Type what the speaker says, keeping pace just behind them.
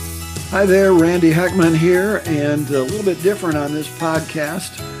Hi there, Randy Heckman here, and a little bit different on this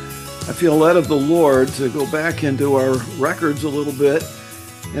podcast. I feel led of the Lord to go back into our records a little bit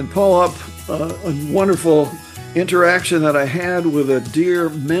and pull up a wonderful interaction that I had with a dear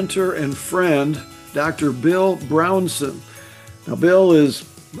mentor and friend, Dr. Bill Brownson. Now,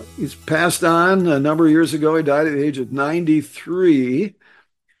 he's passed on a number of years ago. He died at the age of 93.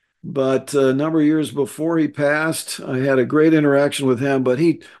 But a number of years before he passed, I had a great interaction with him. But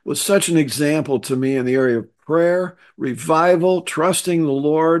he was such an example to me in the area of prayer, revival, trusting the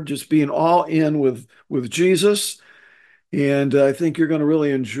Lord, just being all in with Jesus. And I think you're going to really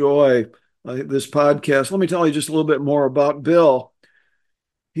enjoy this podcast. Let me tell you just a little bit more about Bill.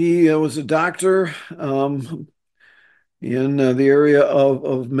 He was a doctor in the area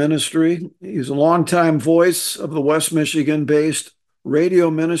of ministry. He's a longtime voice of the West Michigan-based radio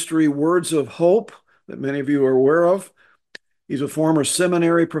ministry Words of Hope that many of you are aware of. He's a former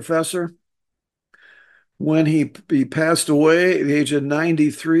seminary professor. When he passed away at the age of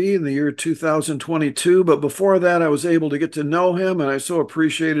 93 in the year 2022, but before that I was able to get to know him, and I so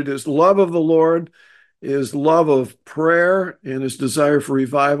appreciated his love of the Lord, his love of prayer, and his desire for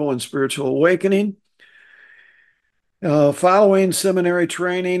revival and spiritual awakening. Following seminary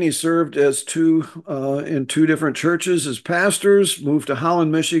training, he served as in two different churches as pastors, moved to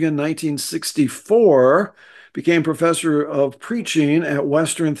Holland, Michigan, 1964, became professor of preaching at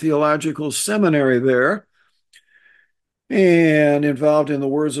Western Theological Seminary there, and involved in the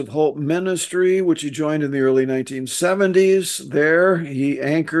Words of Hope ministry, which he joined in the early 1970s. There, he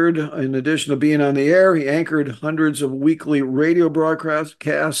anchored, in addition to being on the air, he anchored hundreds of weekly radio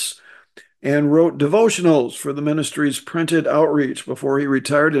broadcasts and wrote devotionals for the ministry's printed outreach before he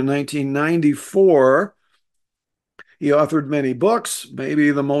retired in 1994. He authored many books, maybe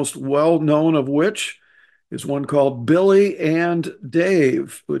the most well-known of which is one called Billy and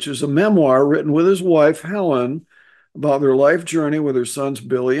Dave, which is a memoir written with his wife, Helen, about their life journey with their sons,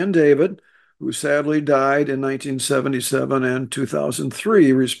 Billy and David, who sadly died in 1977 and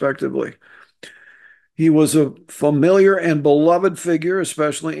 2003, respectively. He was a familiar and beloved figure,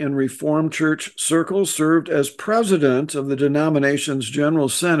 especially in Reformed church circles, served as president of the denomination's General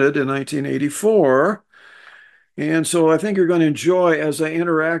Synod in 1984. And so I think you're going to enjoy as I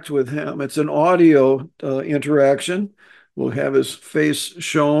interact with him. It's an audio interaction. We'll have his face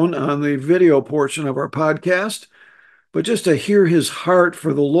shown on the video portion of our podcast. But just to hear his heart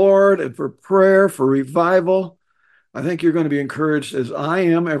for the Lord and for prayer, for revival, I think you're going to be encouraged as I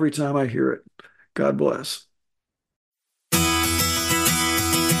am every time I hear it. God bless.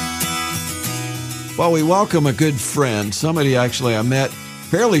 Well, we welcome a good friend, somebody actually I met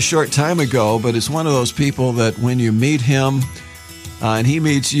fairly short time ago, but it's one of those people that when you meet him and he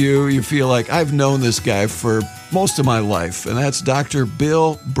meets you, you feel like I've known this guy for most of my life, and that's Dr.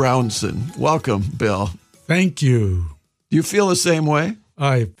 Bill Brownson. Welcome, Bill. Thank you. Do you feel the same way?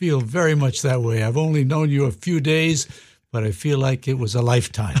 I feel very much that way. I've only known you a few days, but I feel like it was a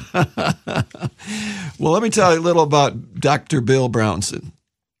lifetime. Well, let me tell you a little about Dr. Bill Brownson.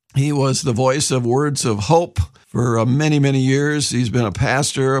 He was the voice of Words of Hope for many, many years. He's been a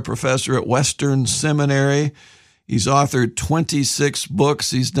pastor, a professor at Western Seminary. He's authored 26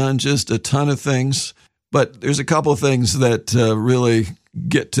 books. He's done just a ton of things. But there's a couple of things that really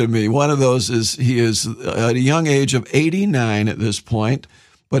get to me. One of those is he is at a young age of 89 at this point,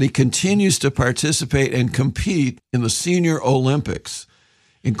 but he continues to participate and compete in the Senior Olympics,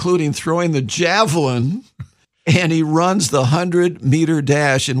 including throwing the javelin, and he runs the 100-meter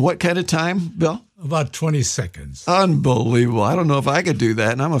dash in what kind of time, Bill? About 20 seconds. Unbelievable. I don't know if I could do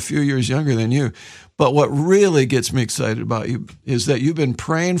that, and I'm a few years younger than you. But what really gets me excited about you is that you've been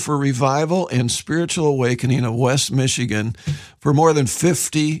praying for revival and spiritual awakening of West Michigan for more than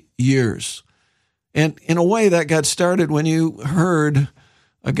 50 years. And in a way, that got started when you heard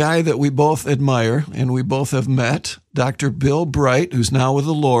a guy that we both admire and we both have met, Dr. Bill Bright, who's now with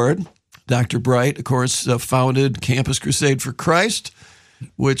the Lord. Dr. Bright, of course, founded Campus Crusade for Christ,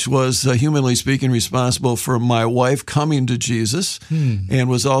 which was, humanly speaking, responsible for my wife coming to Jesus, and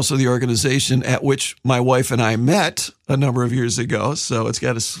was also the organization at which my wife and I met a number of years ago. So it's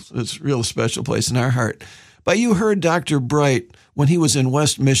got a real special place in our heart. But you heard Dr. Bright when he was in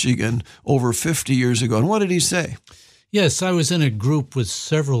West Michigan over 50 years ago. And what did he say? Yes, I was in a group with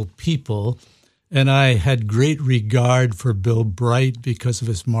several people, and I had great regard for Bill Bright because of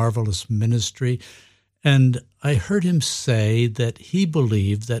his marvelous ministry. And I heard him say that he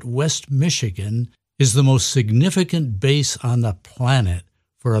believed that West Michigan is the most significant base on the planet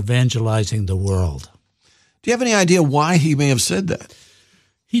for evangelizing the world. Do you have any idea why he may have said that?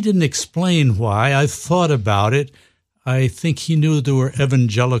 He didn't explain why. I thought about it. I think he knew there were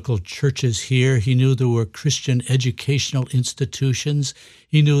evangelical churches here. He knew there were Christian educational institutions.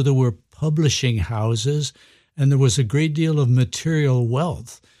 He knew there were publishing houses, and there was a great deal of material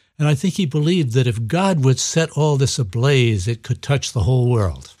wealth. And I think he believed that if God would set all this ablaze, it could touch the whole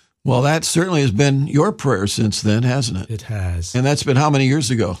world. Well, that certainly has been your prayer since then, hasn't it? It has. And that's been how many years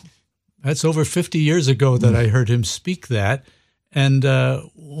ago? That's over 50 years ago that I heard him speak that. And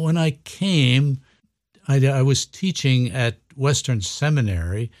when I came, I was teaching at Western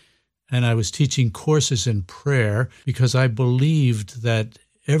Seminary, and I was teaching courses in prayer because I believed that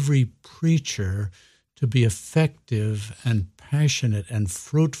every preacher, to be effective and passionate and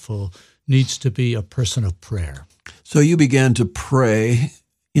fruitful, needs to be a person of prayer. So you began to pray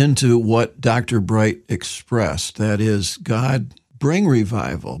into what Dr. Bright expressed. That is, God, bring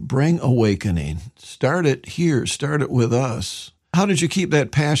revival, bring awakening. Start it here. Start it with us. How did you keep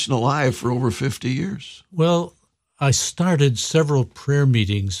that passion alive for over 50 years? Well, I started several prayer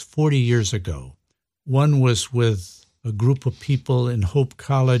meetings 40 years ago. One was with a group of people in Hope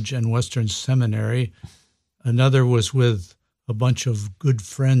College and Western Seminary. Another was with a bunch of good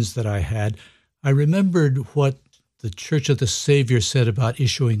friends that I had. I remembered what the Church of the Savior said about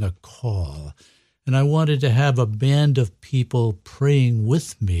issuing a call, and I wanted to have a band of people praying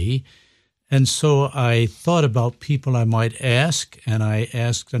with me. And so I thought about people I might ask, and I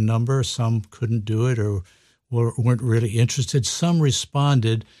asked a number. Some couldn't do it or weren't really interested. Some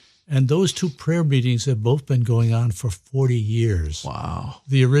responded, and those two prayer meetings have both been going on for 40 years. Wow.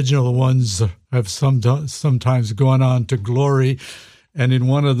 The original ones have sometimes gone on to glory, and in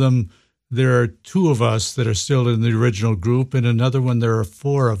one of them, there are two of us that are still in the original group. In another one, there are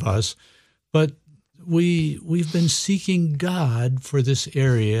four of us. But we've been seeking God for this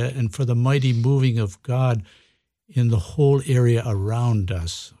area and for the mighty moving of God in the whole area around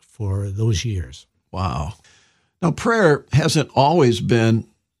us for those years. Wow. Now, prayer hasn't always been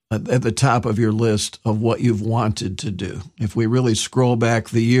at the top of your list of what you've wanted to do. If we really scroll back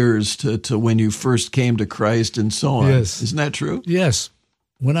the years to when you first came to Christ and so on. Yes. Isn't that true? Yes.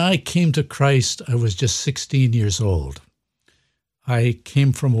 When I came to Christ, I was just 16 years old. I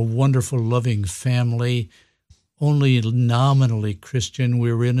came from a wonderful, loving family, only nominally Christian.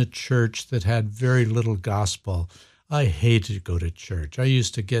 We were in a church that had very little gospel. I hated to go to church. I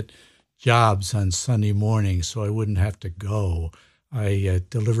used to get jobs on Sunday morning so I wouldn't have to go. I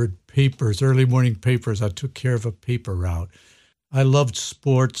delivered papers, early morning papers. I took care of a paper route. I loved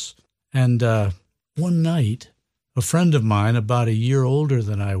sports. And one night, a friend of mine, about a year older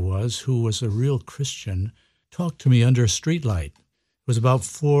than I was, who was a real Christian, talked to me under a streetlight. It was about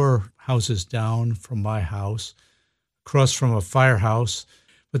 4 houses down from my house, across from a firehouse.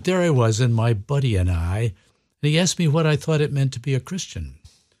 But there I was, and my buddy and I, and he asked me what I thought it meant to be a Christian.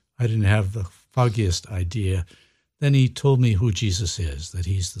 I didn't have the foggiest idea. Then he told me who Jesus is, that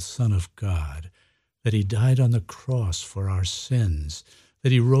he's the Son of God, that he died on the cross for our sins,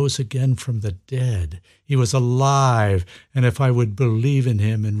 that he rose again from the dead. He was alive, and if I would believe in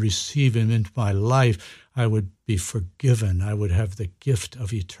him and receive him into my life, I would be forgiven. I would have the gift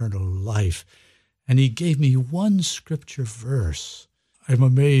of eternal life. And he gave me one scripture verse. I'm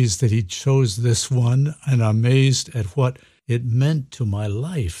amazed that he chose this one, and I'm amazed at what it meant to my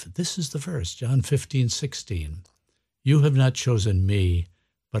life. This is the verse, John 15:16. You have not chosen me,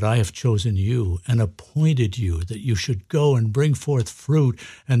 but I have chosen you and appointed you that you should go and bring forth fruit,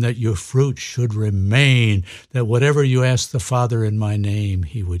 and that your fruit should remain, that whatever you ask the Father in my name,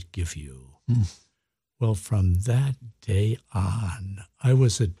 he would give you. Well, from that day on, I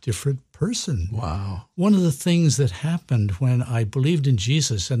was a different person. Wow. One of the things that happened when I believed in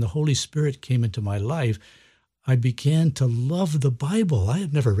Jesus and the Holy Spirit came into my life, I began to love the Bible. I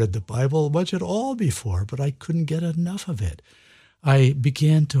had never read the Bible much at all before, but I couldn't get enough of it. I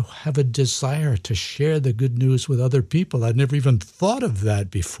began to have a desire to share the good news with other people. I'd never even thought of that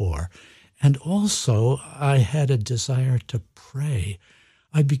before. And also, I had a desire to pray.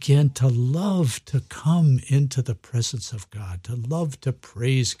 I began to love to come into the presence of God, to love to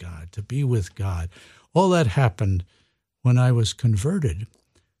praise God, to be with God. All that happened when I was converted.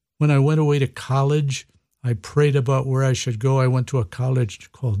 When I went away to college, I prayed about where I should go. I went to a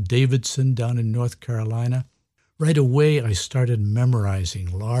college called Davidson down in North Carolina. Right away, I started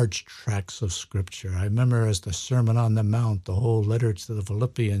memorizing large tracts of Scripture. I memorized the Sermon on the Mount, the whole letter to the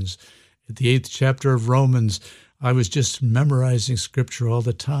Philippians, the 8th chapter of Romans. I was just memorizing Scripture all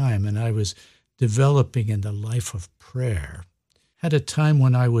the time, and I was developing in the life of prayer. Had a time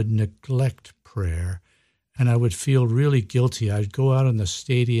when I would neglect prayer, and I would feel really guilty. I'd go out in the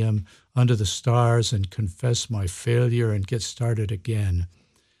stadium under the stars and confess my failure and get started again.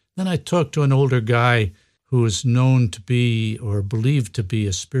 Then I talked to an older guy who is known to be or believed to be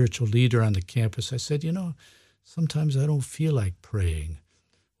a spiritual leader on the campus. I said, sometimes I don't feel like praying.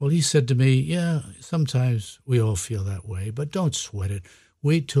 Well, he said to me, yeah, sometimes we all feel that way, but don't sweat it.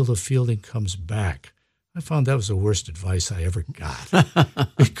 Wait till the feeling comes back. I found that was the worst advice I ever got.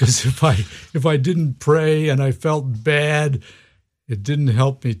 Because if I didn't pray and I felt bad, it didn't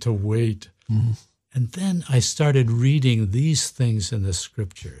help me to wait. Mm-hmm. And then I started reading these things in the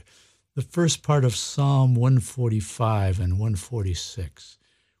Scripture. The first part of Psalm 145 and 146,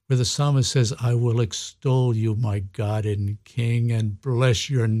 where the psalmist says, I will extol you, my God and King, and bless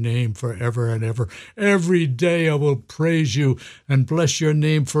your name forever and ever. Every day I will praise you and bless your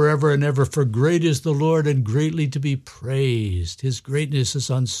name forever and ever, for great is the Lord and greatly to be praised. His greatness is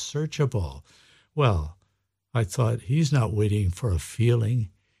unsearchable. Well, I thought, he's not waiting for a feeling.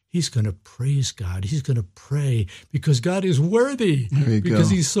 He's going to praise God. He's going to pray because God is worthy, because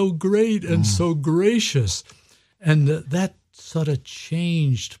he's so great and so gracious. And that sort of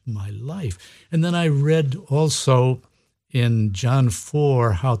changed my life. And then I read also in John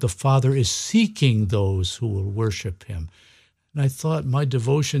 4 how the Father is seeking those who will worship him. And I thought my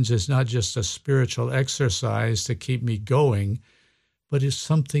devotions is not just a spiritual exercise to keep me going, but it's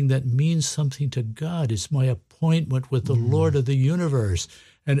something that means something to God. It's my appointment with the Lord of the universe.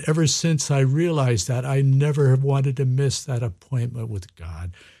 And ever since I realized that, I never have wanted to miss that appointment with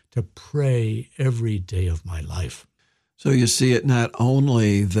God, to pray every day of my life. So you see it not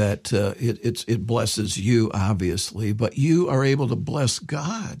only that it blesses you, obviously, but you are able to bless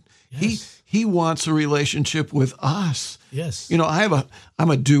God. Yes. He wants a relationship with us. Yes.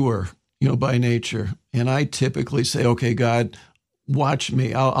 I'm a doer, by nature, and I typically say, okay, God, watch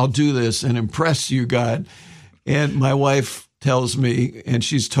me. I'll do this and impress you, God. And my wife tells me, and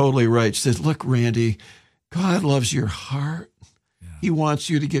she's totally right, she says, look, Randy, God loves your heart. Yeah. He wants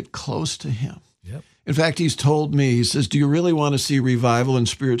you to get close to him. Yep. In fact, he's told me, he says, do you really want to see revival and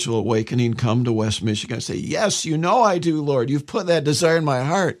spiritual awakening come to West Michigan? I say, yes, I do, Lord. You've put that desire in my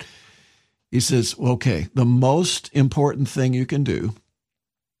heart. He says, okay, the most important thing you can do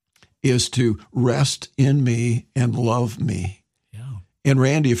is to rest in me and love me. And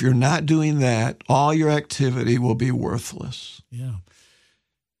Randy, if you're not doing that, all your activity will be worthless. Yeah.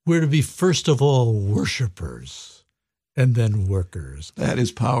 We're to be, first of all, worshipers and then workers. That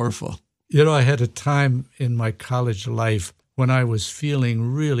is powerful. I had a time in my college life when I was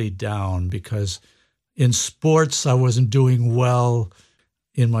feeling really down because in sports I wasn't doing well.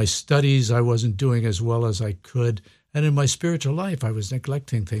 In my studies I wasn't doing as well as I could. And in my spiritual life I was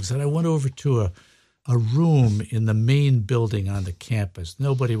neglecting things. And I went over to a room in the main building on the campus.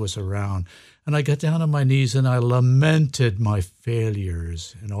 Nobody was around. And I got down on my knees and I lamented my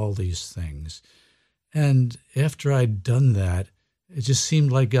failures and all these things. And after I'd done that, it just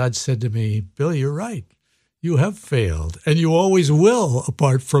seemed like God said to me, Bill, you're right. You have failed, and you always will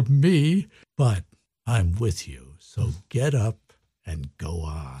apart from me, but I'm with you. So get up and go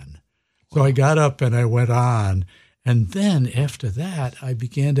on. So I got up and I went on. And then after that, I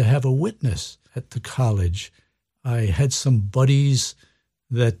began to have a witness at the college. I had some buddies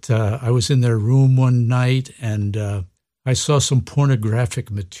that I was in their room one night, and I saw some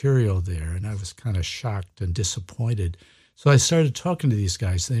pornographic material there, and I was kind of shocked and disappointed. So I started talking to these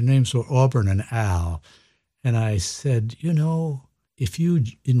guys. Their names were Auburn and Al. And I said, if you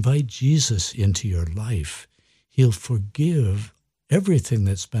invite Jesus into your life, he'll forgive everything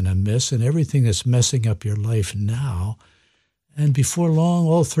that's been amiss and everything that's messing up your life now. And before long,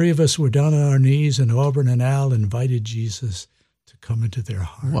 all three of us were down on our knees, and Auburn and Al invited Jesus to come into their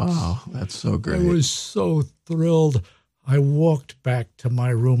hearts. Wow, that's so great. I was so thrilled. I walked back to my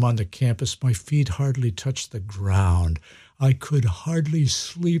room on the campus. My feet hardly touched the ground. I could hardly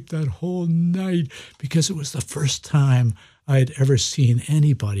sleep that whole night because it was the first time I had ever seen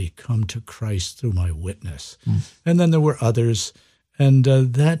anybody come to Christ through my witness. And then there were others, and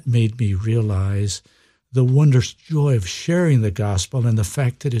that made me realize the wondrous joy of sharing the gospel and the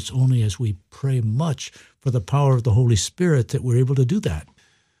fact that it's only as we pray much for the power of the Holy Spirit that we're able to do that.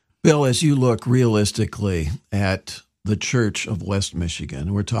 Bill, as you look realistically at the Church of West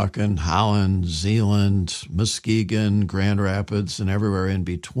Michigan, we're talking Holland, Zeeland, Muskegon, Grand Rapids, and everywhere in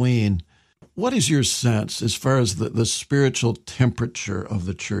between, what is your sense as far as the spiritual temperature of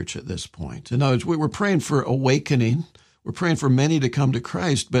the church at this point? In other words, we're praying for awakening. We're praying for many to come to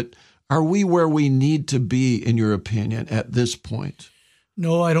Christ, but are we where we need to be, in your opinion, at this point?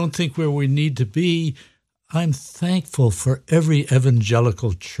 No, I don't think where we need to be. I'm thankful for every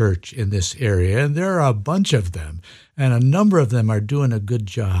evangelical church in this area, and there are a bunch of them, and a number of them are doing a good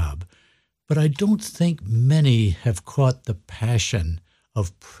job. But I don't think many have caught the passion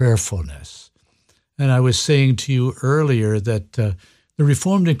of prayerfulness. And I was saying to you earlier that the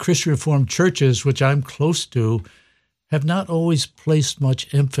Reformed and Christian Reformed churches, which I'm close to, have not always placed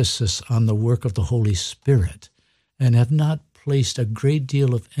much emphasis on the work of the Holy Spirit and have not placed a great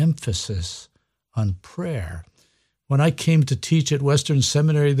deal of emphasis on prayer. When I came to teach at Western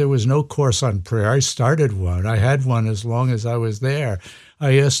Seminary, there was no course on prayer. I started one. I had one as long as I was there.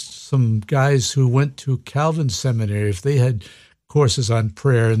 I asked some guys who went to Calvin Seminary if they had courses on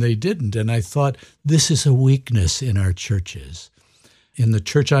prayer, and they didn't. And I thought, this is a weakness in our churches. In the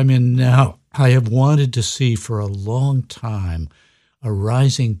church I'm in now, I have wanted to see for a long time a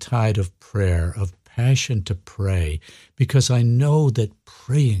rising tide of prayer, of passion to pray, because I know that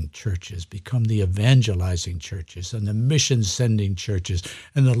praying churches become the evangelizing churches and the mission-sending churches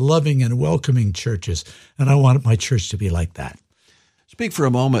and the loving and welcoming churches, and I want my church to be like that. Speak for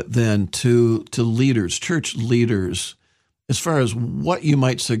a moment then to leaders, church leaders, as far as what you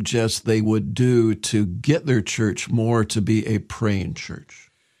might suggest they would do to get their church more to be a praying church.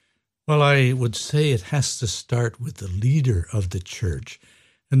 Well, I would say it has to start with the leader of the church,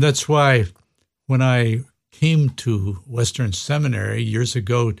 and that's why when I came to Western Seminary years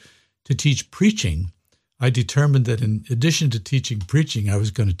ago to teach preaching, I determined that in addition to teaching preaching, I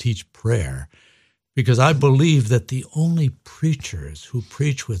was going to teach prayer, because I believe that the only preachers who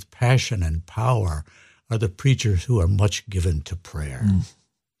preach with passion and power are the preachers who are much given to prayer.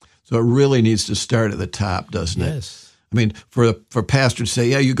 So it really needs to start at the top, doesn't it? Yes. I mean, for pastors to say,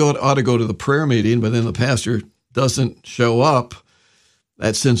 yeah, you ought to go to the prayer meeting, but then the pastor doesn't show up,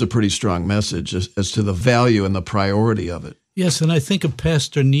 that sends a pretty strong message as to the value and the priority of it. Yes, and I think a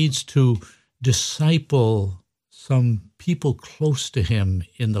pastor needs to disciple some people close to him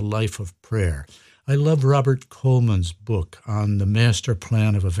in the life of prayer. I love Robert Coleman's book on the master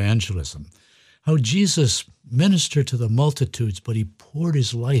plan of evangelism, how Jesus ministered to the multitudes, but he poured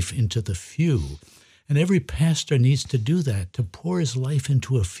his life into the few. And every pastor needs to do that, to pour his life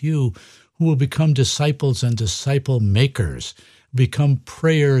into a few who will become disciples and disciple makers, become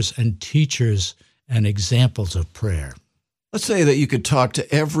prayers and teachers and examples of prayer. Let's say that you could talk to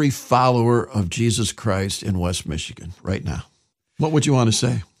every follower of Jesus Christ in West Michigan right now. What would you want to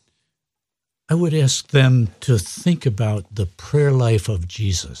say? I would ask them to think about the prayer life of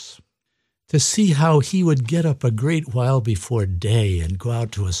Jesus, to see how he would get up a great while before day and go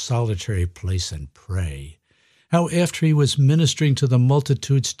out to a solitary place and pray. How after he was ministering to the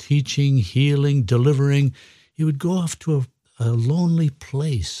multitudes, teaching, healing, delivering, he would go off to a lonely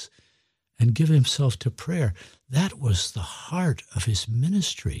place and give himself to prayer. That was the heart of his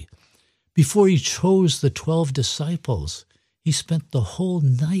ministry. Before he chose the 12 disciples, he spent the whole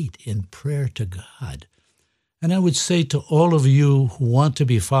night in prayer to God. And I would say to all of you who want to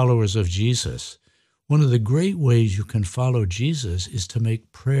be followers of Jesus, one of the great ways you can follow Jesus is to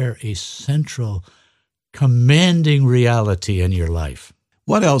make prayer a central, commanding reality in your life.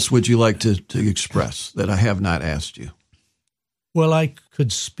 What else would you like to express that I have not asked you? Well, I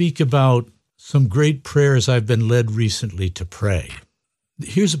could speak about some great prayers I've been led recently to pray.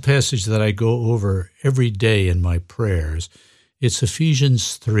 Here's a passage that I go over every day in my prayers. It's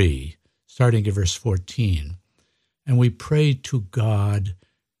Ephesians 3, starting at verse 14. And we pray to God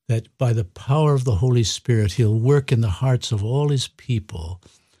that by the power of the Holy Spirit, he'll work in the hearts of all his people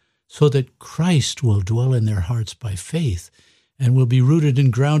so that Christ will dwell in their hearts by faith and will be rooted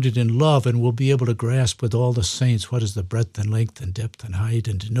and grounded in love, and will be able to grasp with all the saints what is the breadth and length and depth and height,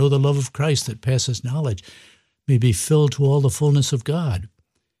 and to know the love of Christ that passes knowledge, may be filled to all the fullness of God.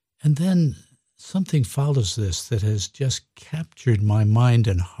 And then something follows this that has just captured my mind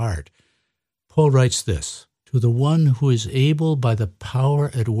and heart. Paul writes this, "To the one who is able by the power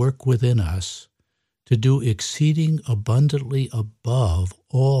at work within us to do exceeding abundantly above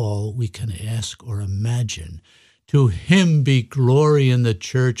all we can ask or imagine, to him be glory in the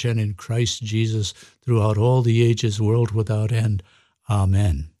church and in Christ Jesus throughout all the ages, world without end.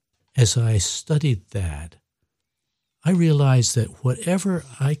 Amen." As I studied that, I realized that whatever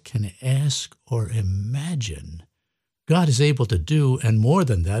I can ask or imagine, God is able to do, and more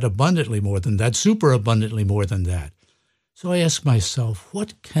than that, abundantly more than that, super abundantly more than that. So I ask myself,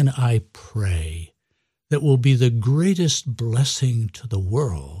 what can I pray that will be the greatest blessing to the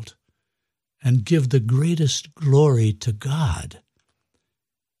world and give the greatest glory to God?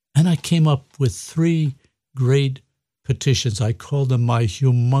 And I came up with 3 great petitions. I call them my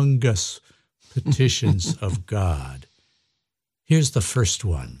humongous petitions of God. Here's the first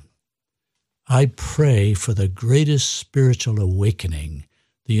one. I pray for the greatest spiritual awakening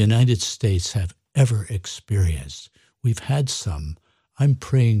the United States have ever experienced. We've had some. I'm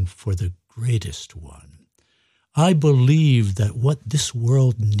praying for the greatest one. I believe that what this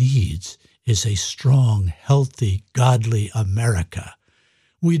world needs is a strong, healthy, godly America.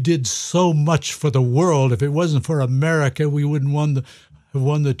 We did so much for the world. If it wasn't for America, we wouldn't have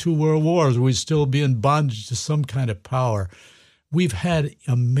won the 2 world wars. We'd still be in bondage to some kind of power. We've had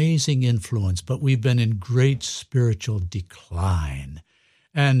amazing influence, but we've been in great spiritual decline.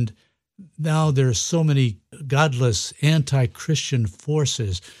 And now there's so many godless, anti-Christian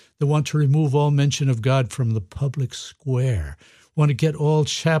forces that want to remove all mention of God from the public square, want to get all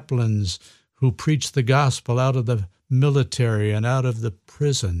chaplains who preach the gospel out of the military and out of the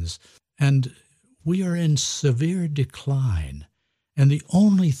prisons. And we are in severe decline. And the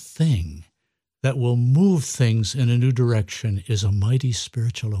only thing that will move things in a new direction is a mighty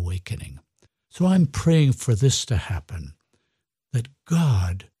spiritual awakening. So I'm praying for this to happen, that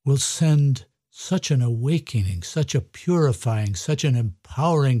God will send such an awakening, such a purifying, such an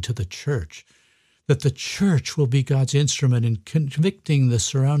empowering to the church, that the church will be God's instrument in convicting the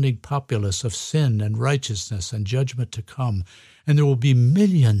surrounding populace of sin and righteousness and judgment to come. And there will be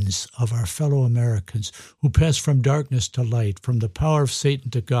millions of our fellow Americans who pass from darkness to light, from the power of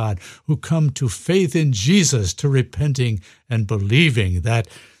Satan to God, who come to faith in Jesus, to repenting and believing. That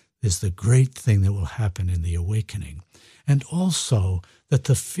is the great thing that will happen in the awakening. And also that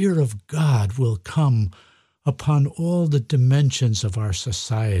the fear of God will come upon all the dimensions of our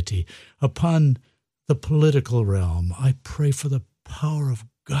society, upon the political realm. I pray for the power of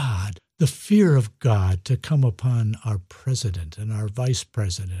God, the fear of God to come upon our president and our vice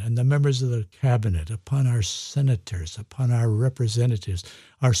president and the members of the cabinet, upon our senators, upon our representatives,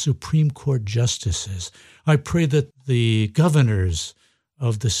 our Supreme Court justices. I pray that the governors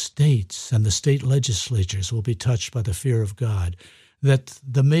of the states and the state legislatures will be touched by the fear of God, that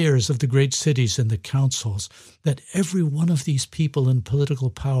the mayors of the great cities and the councils, that every one of these people in political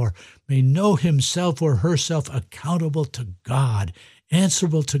power may know himself or herself accountable to God,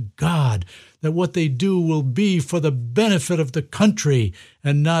 answerable to God, that what they do will be for the benefit of the country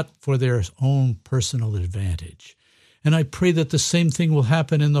and not for their own personal advantage. And I pray that the same thing will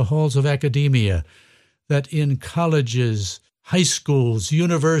happen in the halls of academia, that in colleges, high schools,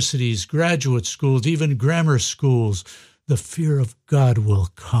 universities, graduate schools, even grammar schools, the fear of God will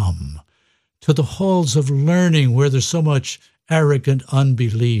come. To the halls of learning where there's so much arrogant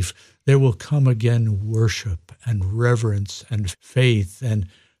unbelief, there will come again worship and reverence and faith and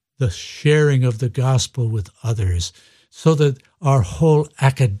the sharing of the gospel with others, so that our whole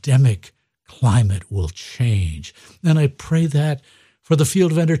academic climate will change. And I pray that for the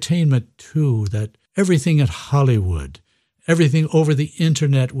field of entertainment too, that everything at Hollywood, everything over the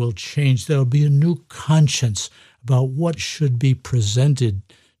internet will change. There'll be a new conscience about what should be presented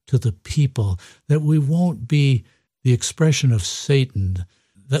to the people, that we won't be the expression of Satan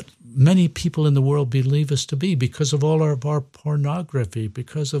that many people in the world believe us to be because of all of our pornography,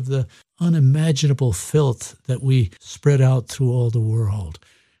 because of the unimaginable filth that we spread out through all the world,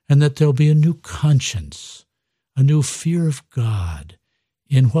 and that there'll be a new conscience, a new fear of God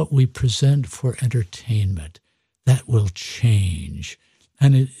in what we present for entertainment. That will change.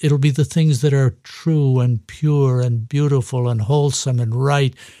 And it'll be the things that are true and pure and beautiful and wholesome and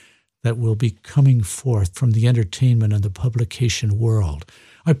right that will be coming forth from the entertainment and the publication world.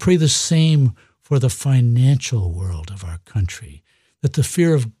 I pray the same for the financial world of our country, that the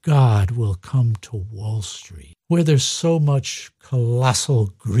fear of God will come to Wall Street, where there's so much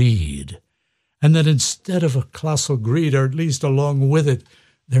colossal greed, and that instead of a colossal greed, or at least along with it,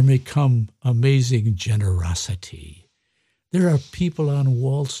 there may come amazing generosity. There are people on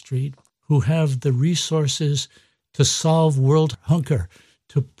Wall Street who have the resources to solve world hunger,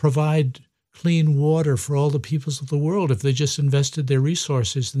 to provide clean water for all the peoples of the world if they just invested their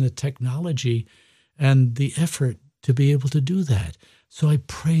resources in the technology and the effort to be able to do that. So I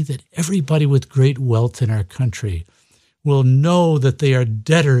pray that everybody with great wealth in our country will know that they are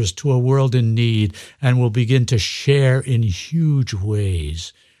debtors to a world in need and will begin to share in huge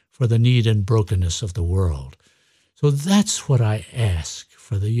ways for the need and brokenness of the world. So that's what I ask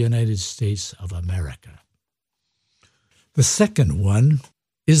for the United States of America. The second one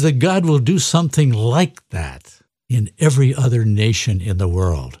is that God will do something like that in every other nation in the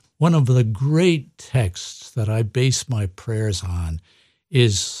world. One of the great texts that I base my prayers on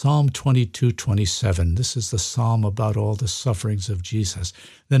is Psalm 22:27. This is the psalm about all the sufferings of Jesus.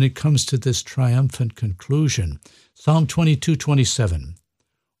 Then it comes to this triumphant conclusion. Psalm 22:27.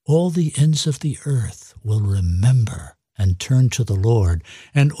 All the ends of the earth will remember and turn to the Lord,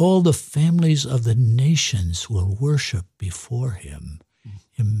 and all the families of the nations will worship before him.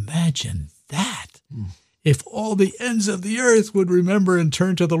 Imagine that. If all the ends of the earth would remember and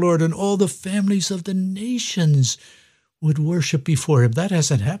turn to the Lord, and all the families of the nations would worship before him. That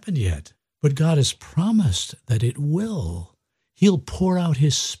hasn't happened yet. but God has promised that it will. He'll pour out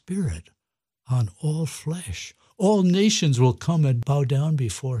his Spirit on all flesh. All nations will come and bow down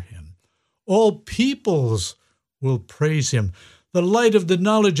before him. All peoples will praise him. The light of the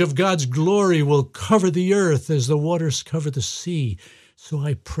knowledge of God's glory will cover the earth as the waters cover the sea. So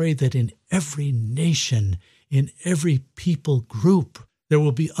I pray that in every nation, in every people group, there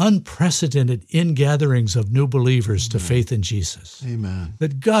will be unprecedented ingatherings of new believers to faith in Jesus. Amen.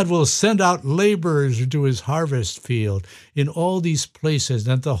 That God will send out laborers to his harvest field in all these places,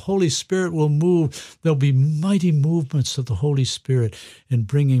 and the Holy Spirit will move. There'll be mighty movements of the Holy Spirit in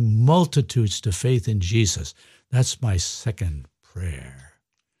bringing multitudes to faith in Jesus. That's my second prayer.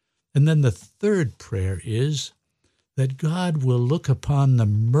 And then the third prayer is that God will look upon the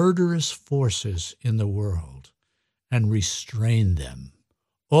murderous forces in the world and restrain them.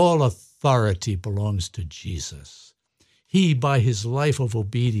 All authority belongs to Jesus. He, by his life of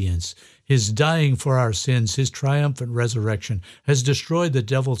obedience, his dying for our sins, his triumphant resurrection, has destroyed the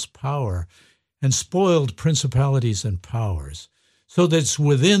devil's power and spoiled principalities and powers, so that it's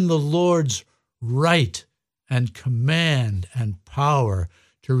within the Lord's right and command and power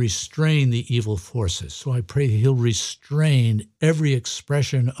to restrain the evil forces. So I pray he'll restrain every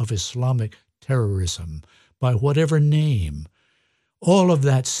expression of Islamic terrorism by whatever name. All of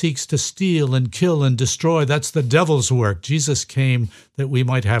that seeks to steal and kill and destroy. That's the devil's work. Jesus came that we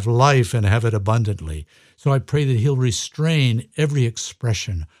might have life and have it abundantly. So I pray that he'll restrain every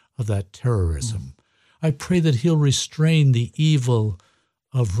expression of that terrorism. I pray that he'll restrain the evil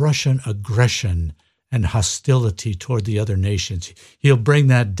of Russian aggression and hostility toward the other nations. He'll bring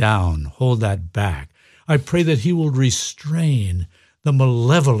that down, hold that back. I pray that he will restrain the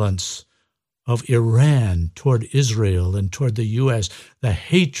malevolence of Iran toward Israel and toward the U.S., the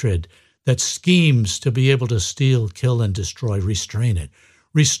hatred that schemes to be able to steal, kill, and destroy. Restrain it.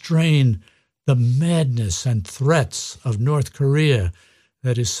 Restrain the madness and threats of North Korea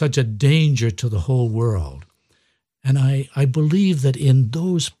that is such a danger to the whole world. And I believe that in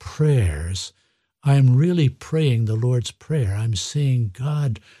those prayers, I'm really praying the Lord's Prayer. I'm saying,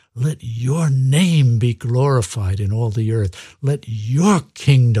 God, let your name be glorified in all the earth. Let your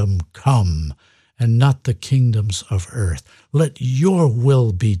kingdom come and not the kingdoms of earth. Let your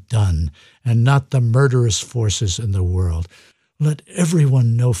will be done and not the murderous forces in the world. Let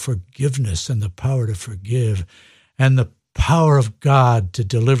everyone know forgiveness and the power to forgive and the power of God to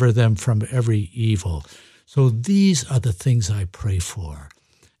deliver them from every evil. So these are the things I pray for.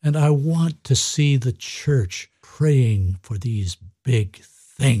 And I want to see the church praying for these big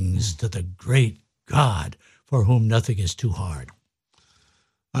things to the great God for whom nothing is too hard.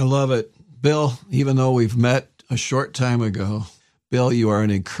 I love it. Bill, even though we've met a short time ago, Bill, you are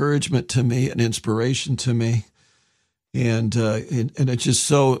an encouragement to me, an inspiration to me. And it's just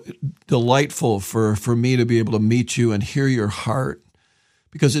so delightful for me to be able to meet you and hear your heart,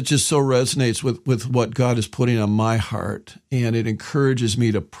 because it just so resonates with what God is putting on my heart. And it encourages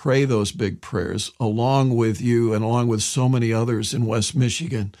me to pray those big prayers along with you and along with so many others in West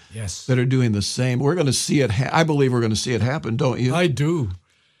Michigan that are doing the same. We're going to see it. I believe we're going to see it happen, don't you? I do.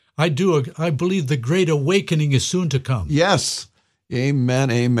 I believe the great awakening is soon to come. Yes. Amen,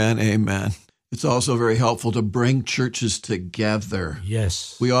 amen, amen. It's also very helpful to bring churches together.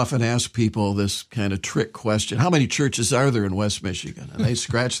 Yes. We often ask people this kind of trick question: how many churches are there in West Michigan? And they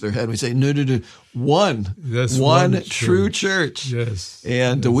scratch their head. We say, no, one. That's one true church. Yes.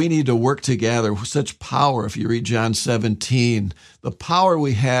 And we need to work together with such power. If you read John 17, the power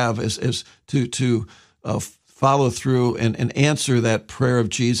we have is to follow through and answer that prayer of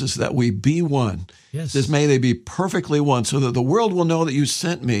Jesus that we be one. Yes. It says, may they be perfectly one, so that the world will know that you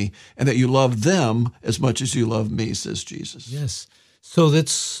sent me and that you love them as much as you love me, says Jesus. Yes. So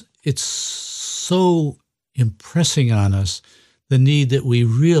it's so impressing on us the need that we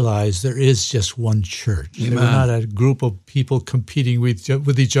realize there is just one church. Amen. We're not a group of people competing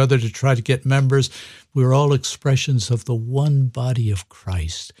with each other to try to get members. We're all expressions of the one body of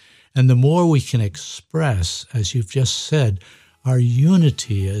Christ. And the more we can express, as you've just said, our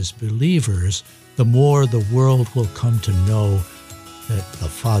unity as believers, the more the world will come to know that the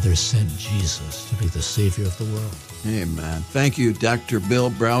Father sent Jesus to be the Savior of the world. Amen. Thank you, Dr. Bill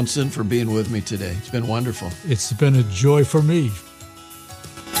Brownson, for being with me today. It's been wonderful. It's been a joy for me.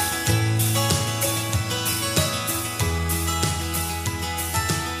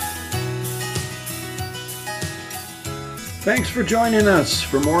 Thanks for joining us.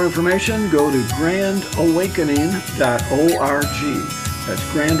 For more information, go to grandawakening.org. That's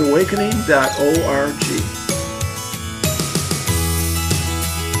grandawakening.org.